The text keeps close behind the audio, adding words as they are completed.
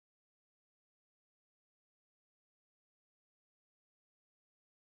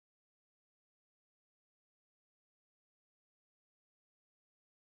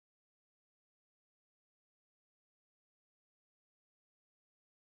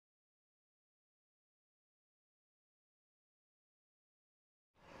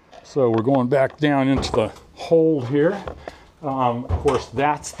So we're going back down into the hold here. Of course,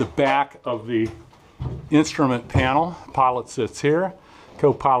 that's the back of the instrument panel. Pilot sits here,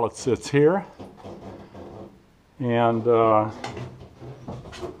 co-pilot sits here, and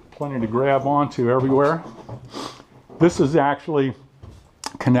plenty to grab onto everywhere. This is actually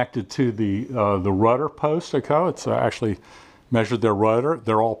connected to the rudder post. Okay, it's actually measured their rudder.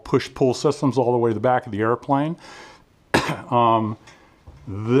 They're all push-pull systems all the way to the back of the airplane.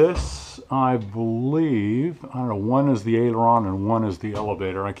 This, I believe, I don't know, one is the aileron and one is the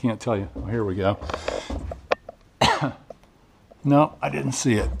elevator. I can't tell you. Oh, here we go. No, I didn't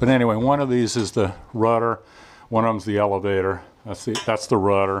see it. But anyway, one of these is the rudder, one of them's the elevator. That's the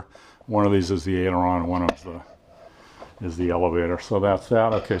rudder. One of these is the aileron, and one of them is the elevator. So that's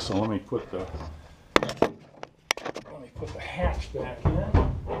that. Okay, so let me put the hatch back in.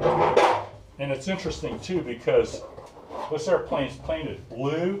 And it's interesting too because this airplane's painted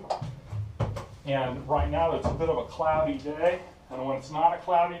blue, and right now it's a bit of a cloudy day, and when it's not a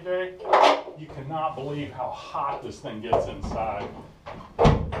cloudy day, you cannot believe how hot this thing gets inside.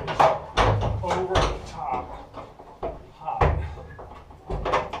 It's over the top hot.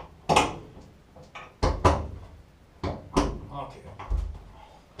 Okay,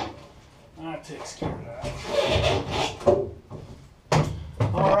 that takes care of that.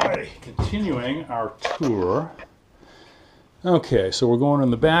 Alrighty, continuing our tour. Okay, so we're going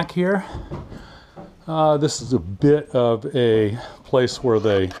in the back here. This is a bit of a place where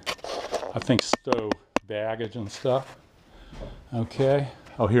they, I think, stow baggage and stuff. Okay,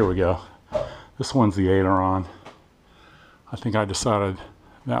 oh, here we go. This one's the aileron. I think I decided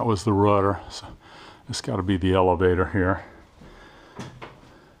that was the rudder, so it's got to be the elevator here.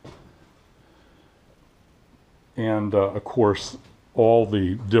 And of course, all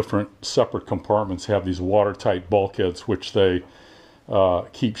the different separate compartments have these watertight bulkheads, which they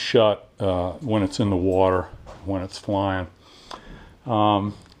keep shut when it's in the water, when it's flying.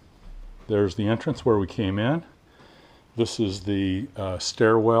 There's the entrance where we came in. This is the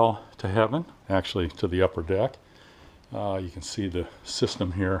stairwell to heaven, actually to the upper deck. You can see the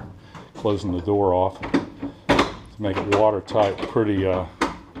system here closing the door off to make it watertight, pretty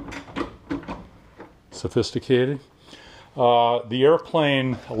sophisticated. The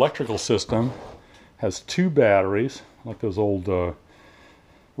airplane electrical system has two batteries, like those old World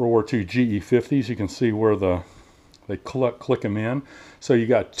War II GE50s. You can see where they click them in. So you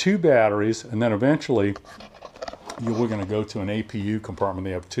got two batteries, and then eventually we're going to go to an APU compartment.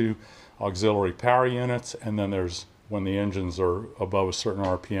 They have two auxiliary power units, and then there's, when the engines are above a certain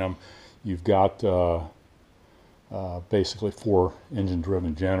RPM, you've got basically 4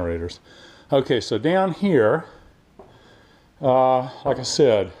 engine-driven generators. Okay, so down here, like I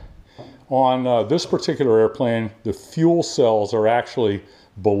said, on this particular airplane, the fuel cells are actually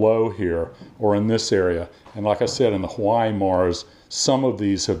below here, or in this area. And like I said, in the Hawaiian Mars, some of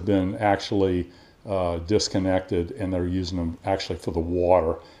these have been actually disconnected, and they're using them actually for the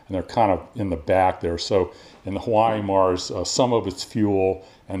water, and they're kind of in the back there. So in the Hawaiian Mars, some of it's fuel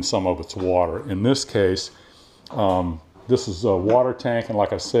and some of it's water. In this case, this is a water tank, and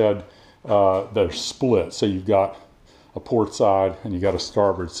like I said, they're split. So you've got a port side and you got a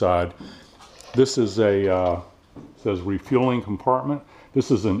starboard side. This is a says refueling compartment. This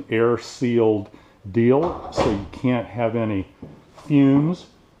is an air sealed deal, so you can't have any fumes.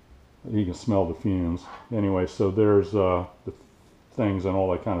 You can smell the fumes anyway. So there's the things and all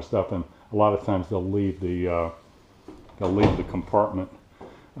that kind of stuff, and a lot of times they'll leave the compartment.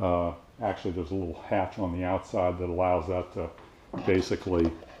 Actually, there's a little hatch on the outside that allows that to basically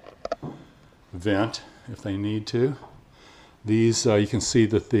vent if they need to. These you can see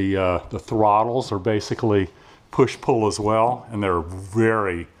that the throttles are basically push-pull as well, and they're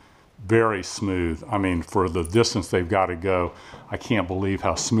very, very smooth. I mean, for the distance they've got to go, I can't believe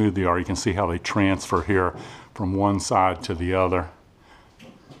how smooth they are. You can see how they transfer here from one side to the other.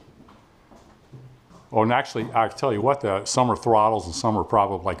 Oh, and actually, I tell you what, some are throttles and some are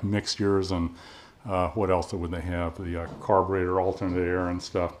probably like mixtures, and what else would they have? The carburetor, alternate air and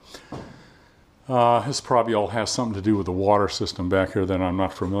stuff. This probably all has something to do with the water system back here that I'm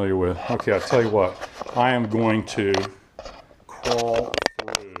not familiar with. Okay, I'll tell you what. I am going to crawl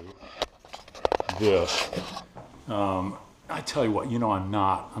through this. I tell you what, you know I'm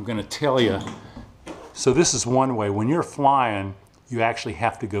not. I'm going to tell you. So this is one way. When you're flying, you actually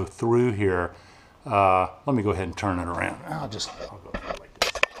have to go through here. Let me go ahead and turn it around. I'll go through like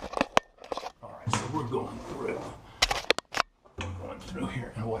this. All right, so we're going through. Through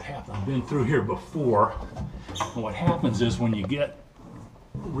here, and what happens, I've been through here before, and what happens is when you get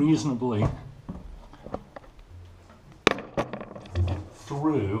reasonably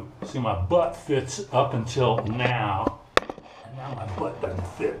through. See, my butt fits up until now, and now my butt doesn't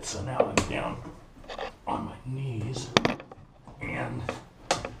fit, so now I'm down on my knees and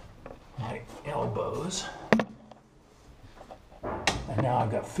my elbows. And now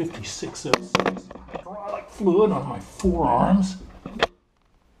I've got 5606 hydraulic fluid on my forearms.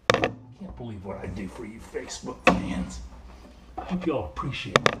 Can't believe what I do for you Facebook fans. I hope y'all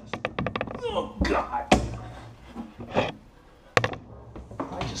appreciate this. Oh God!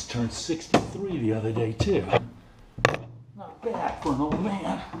 I just turned 63 the other day too. Not bad for an old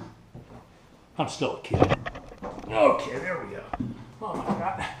man. I'm still a kid. Okay, there we go. Oh my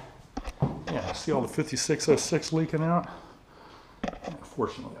God. Yeah, see all the 5606 leaking out?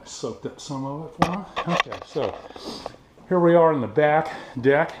 Unfortunately, I soaked up some of it for him. Okay, so here we are in the back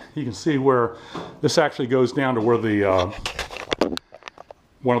deck. You can see where this actually goes down to where the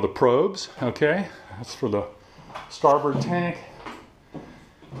one of the probes. Okay, that's for the starboard tank.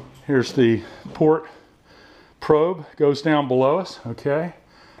 Here's the port probe, goes down below us. Okay,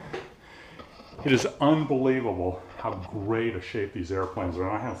 it is unbelievable how great a shape these airplanes are.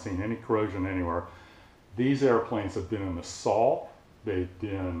 And I haven't seen any corrosion anywhere. These airplanes have been in the salt. They've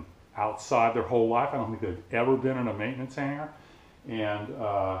been outside their whole life. I don't think they've ever been in a maintenance hangar. And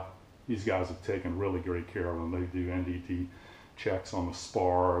these guys have taken really great care of them. They do NDT checks on the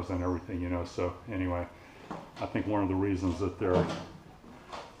spars and everything, you know. So anyway, I think one of the reasons that they're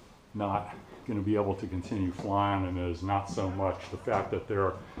not going to be able to continue flying and is not so much the fact that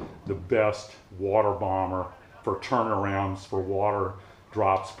they're the best water bomber for turnarounds for water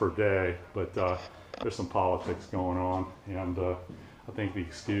drops per day, but there's some politics going on, and I think the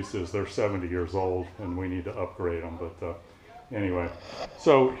excuse is they're 70 years old and we need to upgrade them. But anyway,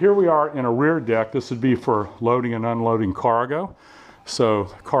 so here we are in a rear deck. This would be for loading and unloading cargo. So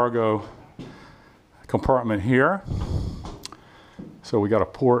cargo compartment here. So we got a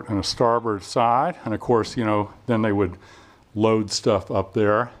port and a starboard side, and of course, you know, then they would load stuff up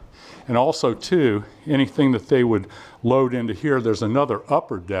there. And also too, anything that they would load into here, there's another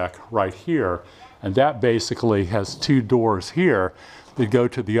upper deck right here, and that basically has two doors here that go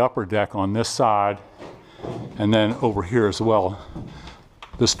to the upper deck on this side, and then over here as well.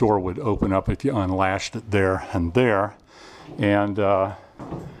 This door would open up if you unlatched it there and there, and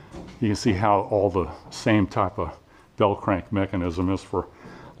you can see how all the same type of bell crank mechanism is for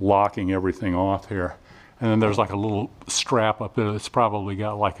locking everything off here. And then there's like a little strap up there that's probably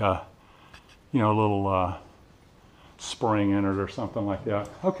got like a, you know, a little spring in it or something like that.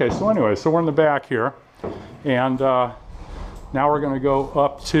 Okay, so anyway, so we're in the back here, and now we're going to go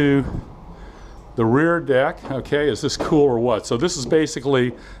up to the rear deck. Okay, is this cool or what? So this is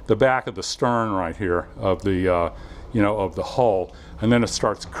basically the back of the stern right here of the, you know, of the hull, and then it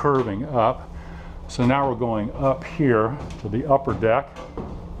starts curving up. So now we're going up here to the upper deck.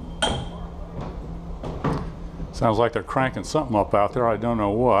 Sounds like they're cranking something up out there. I don't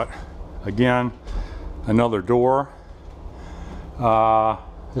know what. Again, another door.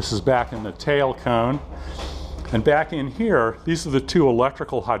 This is back in the tail cone. And back in here, these are the two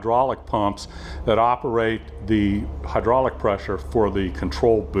electrical hydraulic pumps that operate the hydraulic pressure for the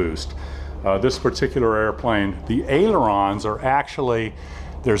control boost. This particular airplane, the ailerons are actually,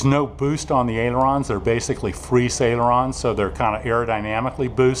 there's no boost on the ailerons. They're basically free ailerons, so they're kind of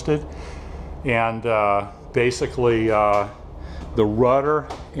aerodynamically boosted. And basically, the rudder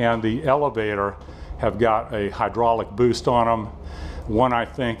and the elevator have got a hydraulic boost on them. One, I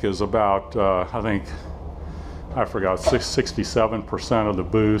think, is about, I forgot, 67% of the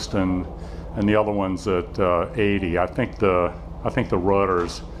boost, and the other one's at 80. I think the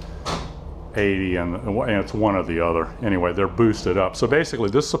rudder's 80, and it's one or the other. Anyway, they're boosted up. So basically,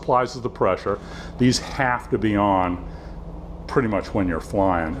 this supplies the pressure. These have to be on pretty much when you're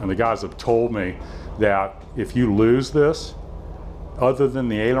flying. And the guys have told me that if you lose this, other than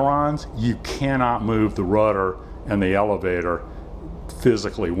the ailerons, you cannot move the rudder and the elevator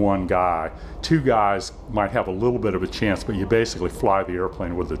physically, one guy. Two guys might have a little bit of a chance, but you basically fly the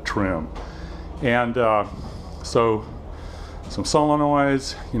airplane with the trim. And so some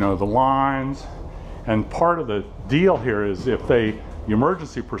solenoids, you know, the lines, and part of the deal here is if the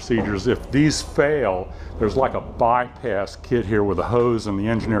emergency procedures, if these fail, there's like a bypass kit here with a hose, and the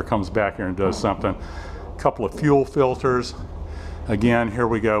engineer comes back here and does something. A couple of fuel filters. Again, here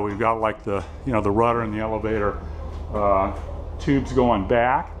we go. We've got like the, you know, the rudder and the elevator tubes going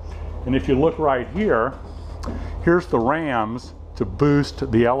back. And if you look right here, here's the rams to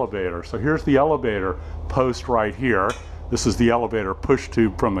boost the elevator. So here's the elevator post right here. This is the elevator push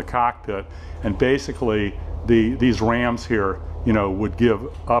tube from the cockpit. And basically these rams here, you know, would give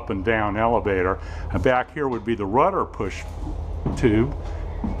up and down elevator. And back here would be the rudder push tube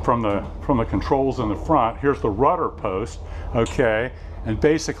from the controls in the front. Here's the rudder post, okay? And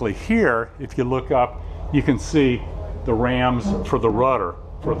basically here, if you look up, you can see the rams for the rudder,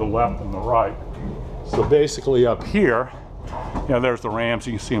 for the left and the right. So basically up here, you know, there's the rams.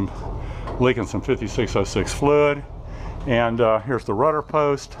 You can see them leaking some 5606 fluid. And here's the rudder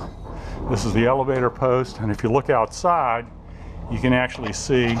post. This is the elevator post. And if you look outside, you can actually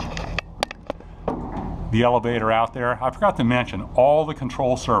see the elevator out there. I forgot to mention, all the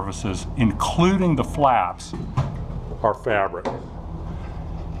control surfaces, including the flaps, are fabric.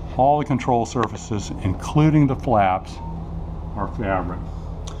 All the control surfaces, including the flaps, are fabric.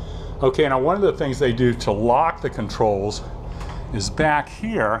 Okay, now one of the things they do to lock the controls is back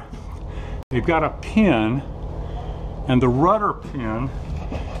here, they've got a pin, and the rudder pin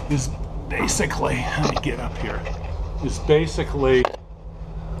is basically, let me get up here, is basically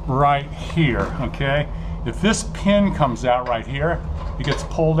right here, okay? If this pin comes out right here, it gets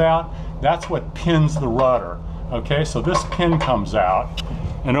pulled out, that's what pins the rudder, okay? So this pin comes out,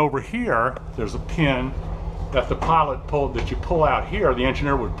 and over here, there's a pin that the pilot pulled, that you pull out here, the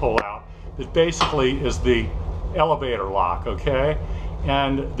engineer would pull out, that basically is the elevator lock, okay?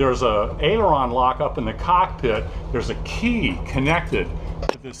 And there's a aileron lock up in the cockpit. There's a key connected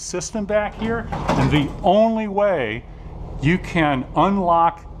to this system back here, and the only way you can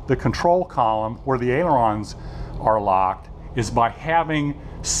unlock the control column where the ailerons are locked is by having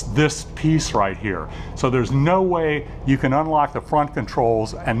this piece right here. So there's no way you can unlock the front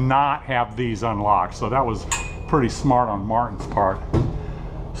controls and not have these unlocked. So that was pretty smart on Martin's part.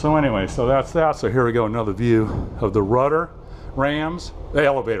 So anyway, so that's that. So here we go, another view of the rudder rams, the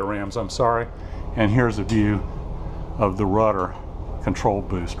elevator rams, I'm sorry. And here's a view of the rudder control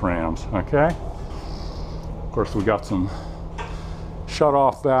boost rams, okay? Of course, we got some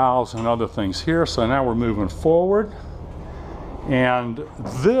shut-off valves and other things here. So now we're moving forward. And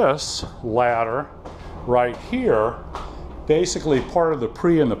this ladder right here, basically part of the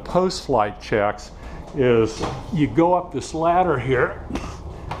pre and the post-flight checks is you go up this ladder here,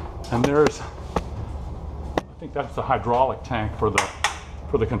 and there's, I think that's the hydraulic tank for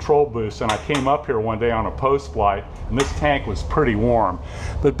the control boost. And I came up here one day on a post-flight, and this tank was pretty warm.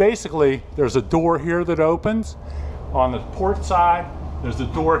 But basically, there's a door here that opens on the port side. There's a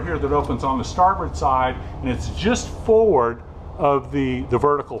door here that opens on the starboard side, and it's just forward of the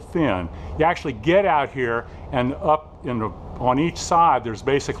vertical fin. You actually get out here, and up on each side there's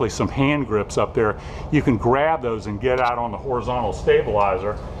basically some hand grips up there. You can grab those and get out on the horizontal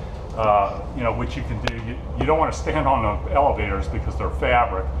stabilizer, you know, which you can do. You don't want to stand on the elevators because they're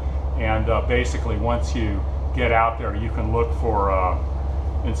fabric, and basically once you get out there, you can look for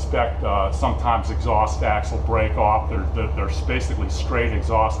inspect, sometimes exhaust stacks will break off. They're basically straight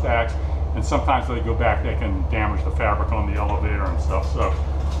exhaust stacks, and sometimes they go back, they can damage the fabric on the elevator and stuff, so,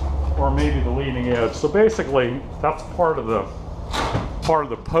 or maybe the leading edge. So basically, that's part of the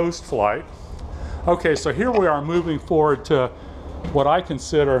post-flight. Okay, so here we are moving forward to what I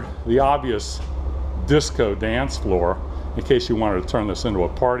consider the obvious disco dance floor, in case you wanted to turn this into a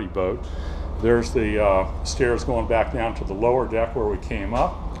party boat. There's the stairs going back down to the lower deck where we came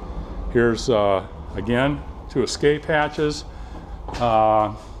up. Here's, again, 2 escape hatches.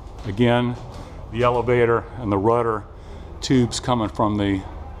 Again, the elevator and the rudder tubes coming from the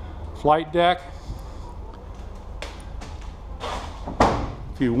flight deck. A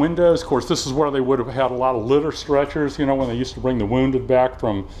few windows. Of course, this is where they would have had a lot of litter stretchers, you know, when they used to bring the wounded back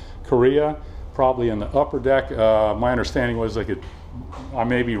from Korea, probably in the upper deck. My understanding was they could, I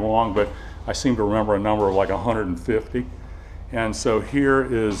may be wrong, but I seem to remember a number of like 150. And so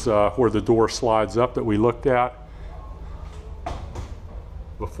here is where the door slides up that we looked at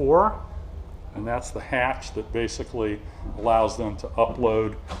before, and that's the hatch that basically allows them to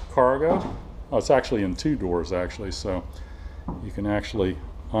upload cargo. Oh, it's actually in 2 doors actually, so you can actually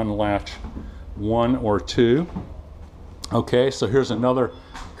unlatch 1 or 2. Okay, so here's another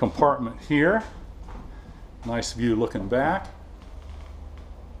compartment here. Nice view looking back.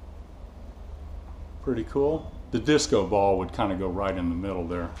 Pretty cool. The disco ball would kind of go right in the middle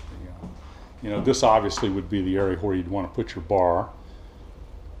there. You know, this obviously would be the area where you'd want to put your bar.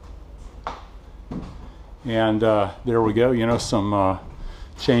 And there we go, you know, some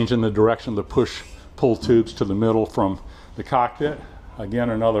change in the direction of the push-pull tubes to the middle from the cockpit. Again,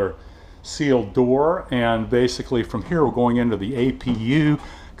 another sealed door, and basically from here we're going into the APU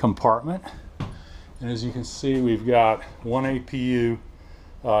compartment. And as you can see, we've got 1 APU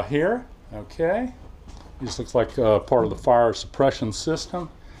here, okay. This looks like part of the fire suppression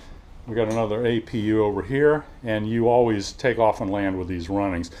system. We got another APU over here, and you always take off and land with these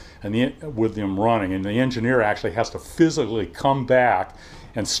runnings, and with them running, and the engineer actually has to physically come back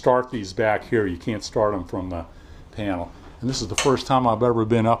and start these back here. You can't start them from the panel. And this is the first time I've ever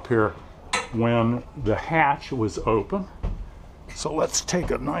been up here when the hatch was open. So let's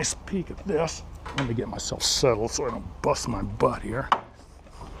take a nice peek at this. Let me get myself settled so I don't bust my butt here.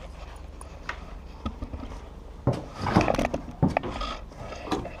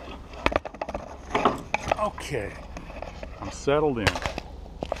 Okay, I'm settled in.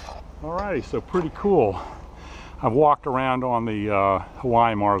 Alrighty, so pretty cool. I've walked around on the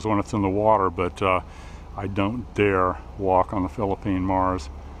Hawaiian Mars when it's in the water, but I don't dare walk on the Philippine Mars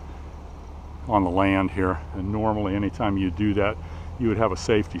on the land here. And normally anytime you do that, you would have a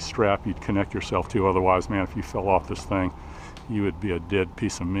safety strap you'd connect yourself to. Otherwise, man, if you fell off this thing, you would be a dead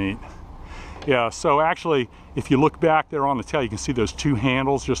piece of meat. Yeah, so actually, if you look back there on the tail, you can see those two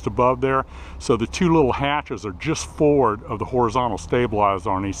handles just above there. So the two little hatches are just forward of the horizontal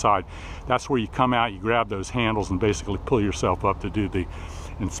stabilizer on each side. That's where you come out, you grab those handles and basically pull yourself up to do the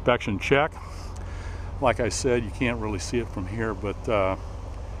inspection check. Like I said, you can't really see it from here, but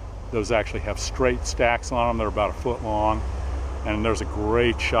those actually have straight stacks on them. They're about 1 foot long. And there's a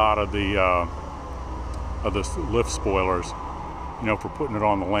great shot of the lift spoilers, you know, for putting it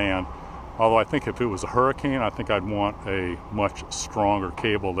on the land. Although I think if it was a hurricane, I think I'd want a much stronger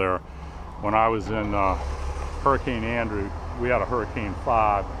cable there. When I was in Hurricane Andrew, we had a Hurricane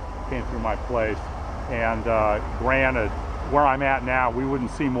 5, came through my place, and granted, where I'm at now, we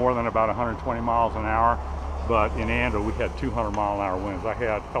wouldn't see more than about 120 miles an hour, but in Andrew, we had 200-mile-an-hour winds. I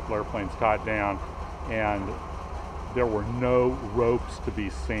had a couple airplanes tied down, and there were no ropes to be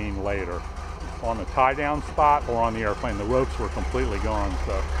seen later. On the tie-down spot or on the airplane, the ropes were completely gone,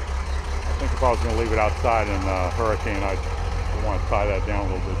 so I think if I was going to leave it outside in a hurricane, I'd want to tie that down a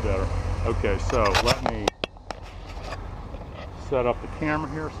little bit better. Okay, so let me set up the camera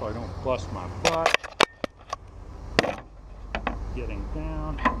here so I don't bust my butt. Getting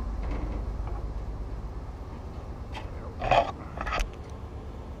down.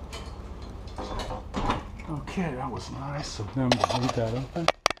 Okay, that was nice of them to leave that open.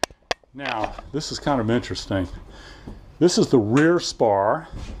 Now, this is kind of interesting. This is the rear spar.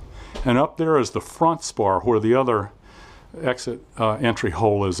 And up there is the front spar where the other exit entry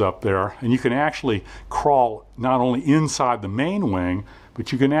hole is up there. And you can actually crawl not only inside the main wing,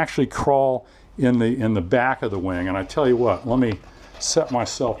 but you can actually crawl in the back of the wing. And I tell you what, let me set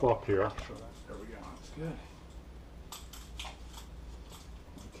myself up here. There we go. That's good.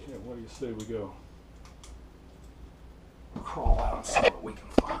 Okay, what do you say we go crawl out and see what we can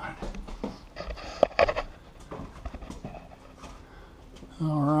find?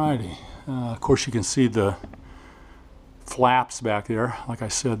 Alrighty, of course you can see the flaps back there. Like I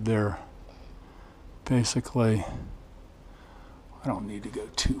said, they're basically, I don't need to go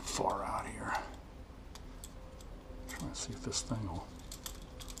too far out here. Trying to see if this thing will,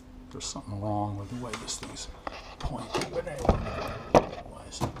 if there's something wrong with the way this thing's pointing. But anyway,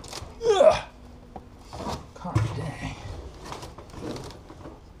 otherwise, ugh, God dang.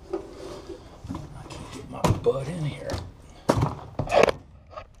 I can't get my butt in here.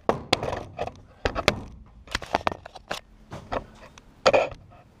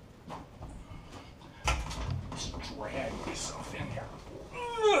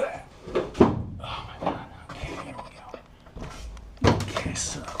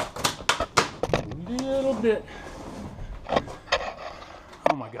 Bit.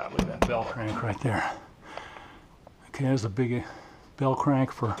 Oh my God, look at that bell crank right there. Okay, there's a big bell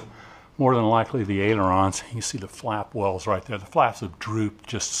crank for more than likely the ailerons. You can see the flap wells right there. The flaps have drooped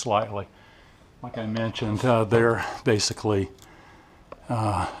just slightly. Like I mentioned, they're basically,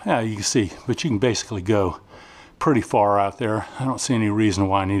 yeah, you can see, but you can basically go pretty far out there. I don't see any reason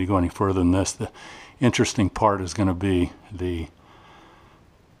why I need to go any further than this. The interesting part is going to be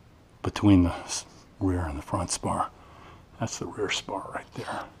between the rear and the front spar. That's the rear spar right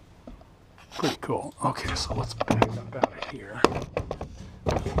there. Pretty cool. Okay, so let's back up out of here.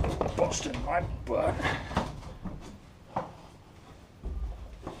 Busting my butt.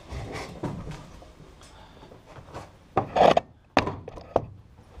 Alright,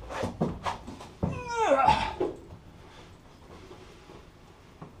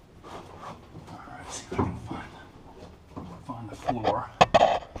 see if I can find the floor.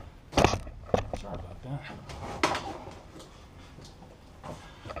 Sorry about that.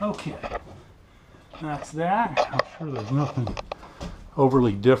 Okay, that's that. I'm sure there's nothing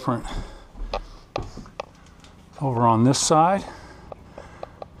overly different over on this side.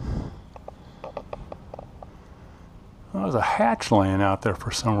 was a hatch laying out there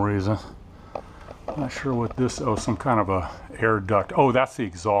for some reason. I'm not sure what this, oh, some kind of a air duct. Oh, that's the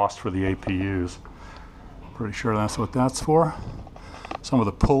exhaust for the APUs. Pretty sure that's what that's for. Some of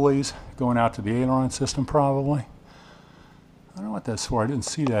the pulleys going out to the aileron system probably. I don't know what that's for. I didn't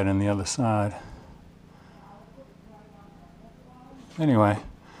see that in the other side. Anyway,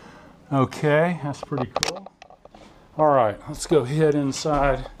 okay, that's pretty cool. All right, let's go head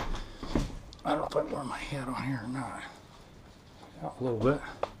inside. I don't know if I wear my hat on here or not. Out a little bit.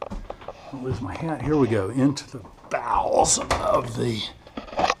 I'll lose my hat. Here we go, into the bowels of the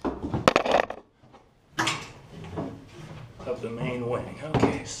main wing.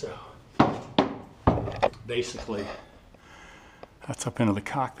 Okay, so basically that's up into the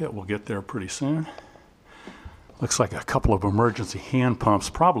cockpit. We'll get there pretty soon. Looks like a couple of emergency hand pumps,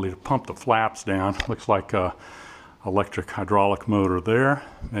 probably to pump the flaps down. Looks like a electric hydraulic motor there,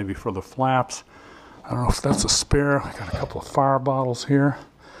 maybe for the flaps. I don't know if that's a spare. I got a couple of fire bottles here.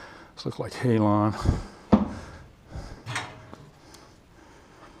 This looks like halon.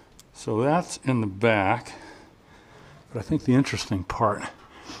 So that's in the back, but I think the interesting part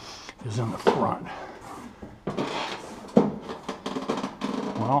is in the front.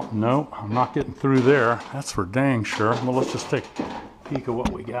 Well, no, I'm not getting through there. That's for dang sure. Well, let's just take a peek at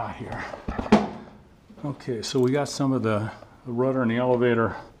what we got here. Okay, so we got some of the rudder and the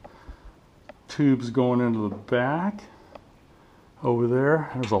elevator tubes going into the back over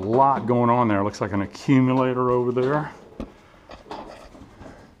there. There's a lot going on there. Looks like an accumulator over there.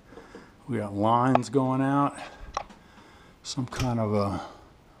 We got lines going out. Some kind of a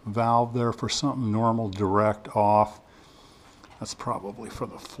valve there for something normal, direct, off. That's probably for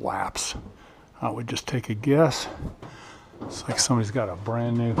the flaps. I would just take a guess. Looks like somebody's got a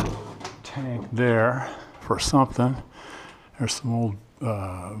brand new tank there for something. There's some old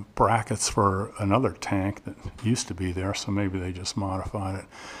brackets for another tank that used to be there, so maybe they just modified it.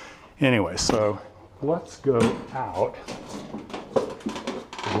 Anyway, so let's go out.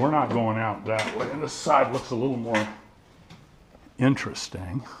 We're not going out that way. And this side looks a little more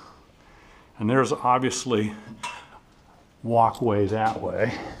interesting. And there's obviously walkway that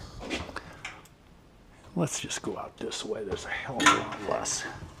way. Let's just go out this way. There's a hell of a lot less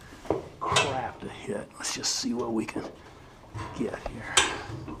crap to hit. Let's just see what we can get here.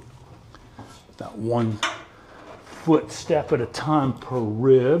 About 1 foot step at a time per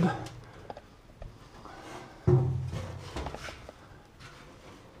rib.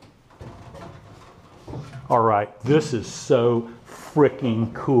 All right, this is so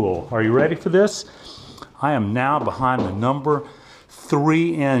freaking cool. Are you ready for this? I am now behind the number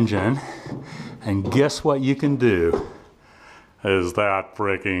 3 engine, and guess what you can do? Is that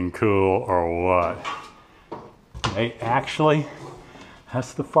freaking cool or what? Okay, actually,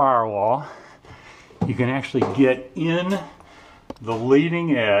 that's the firewall. You can actually get in the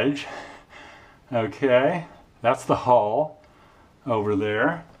leading edge. Okay, that's the hull over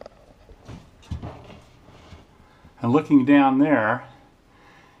there. And looking down there,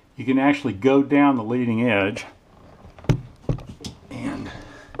 you can actually go down the leading edge and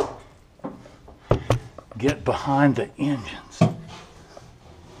get behind the engines.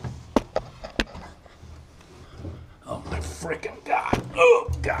 Oh my freaking God. Oh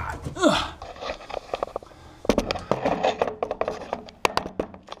God. Ugh.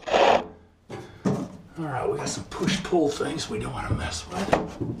 All right, we got some push-pull things we don't want to mess with.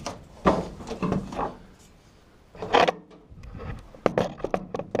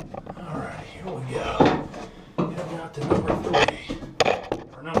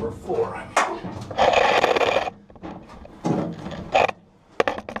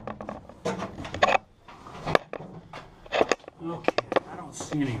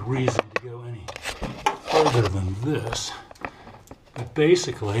 Any reason to go any further than this, but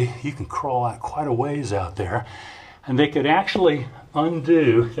basically you can crawl out quite a ways out there, and they could actually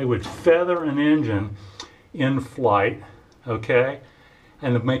undo, they would feather an engine in flight, okay,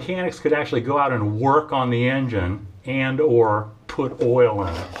 and the mechanics could actually go out and work on the engine and or put oil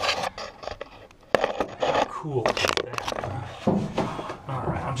in it. How cool is that, huh? All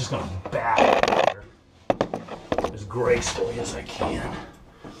right, I'm just going to back here as gracefully as I can.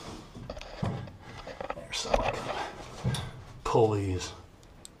 Some pulleys,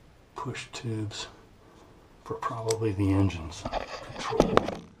 push tubes for probably the engine's control.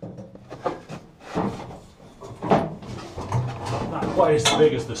 Not quite as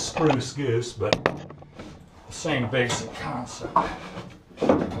big as the Spruce Goose, but the same basic concept.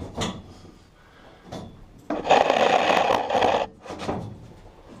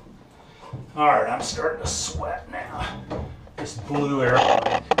 All right, I'm starting to sweat now. This blue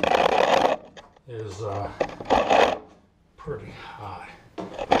airplane is pretty high. All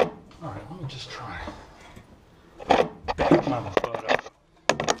right, let me just try. Back my butt up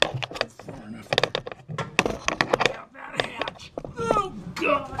far enough. Get out that hatch. Oh,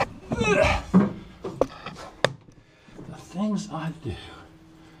 God. Ugh. The things I do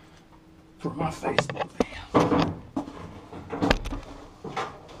for my Facebook fans.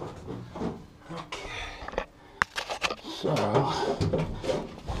 Okay. So.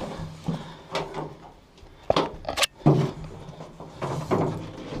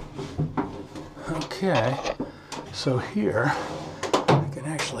 Okay, so here I can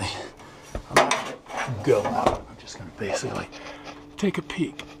actually, I'm not going to go out, I'm just going to basically take a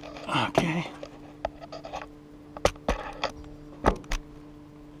peek. Okay.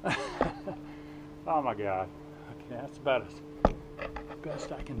 Oh my God. Okay, that's about as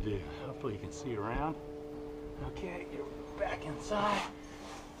best I can do. Hopefully you can see around. Okay, you're back inside.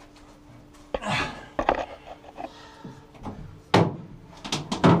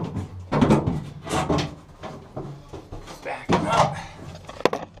 Backing up.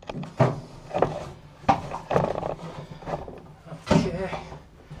 Okay.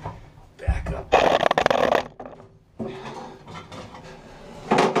 Back up.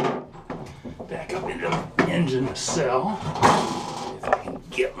 Back up into the engine cell. If I can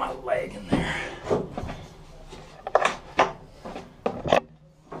get my leg in there.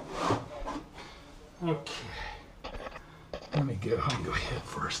 Okay. Let me go head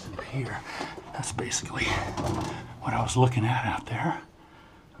first into here. That's basically what I was looking at out there.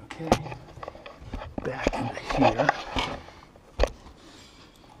 Okay. Back into here.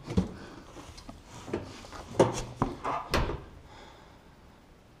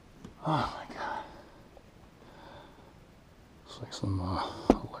 Oh my God. Looks like some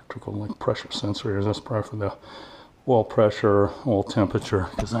electrical, like pressure sensors. That's probably for the oil pressure, oil temperature,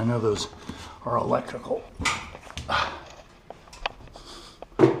 because I know those are electrical.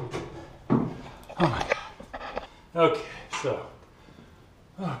 Oh my God. Okay, so,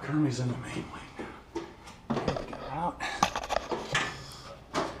 Kermie's in the main wing now. Here we go out.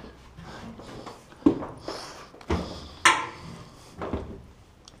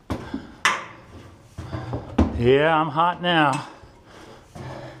 Yeah, I'm hot now.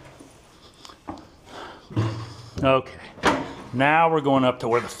 Okay, now we're going up to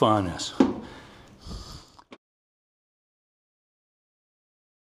where the fun is.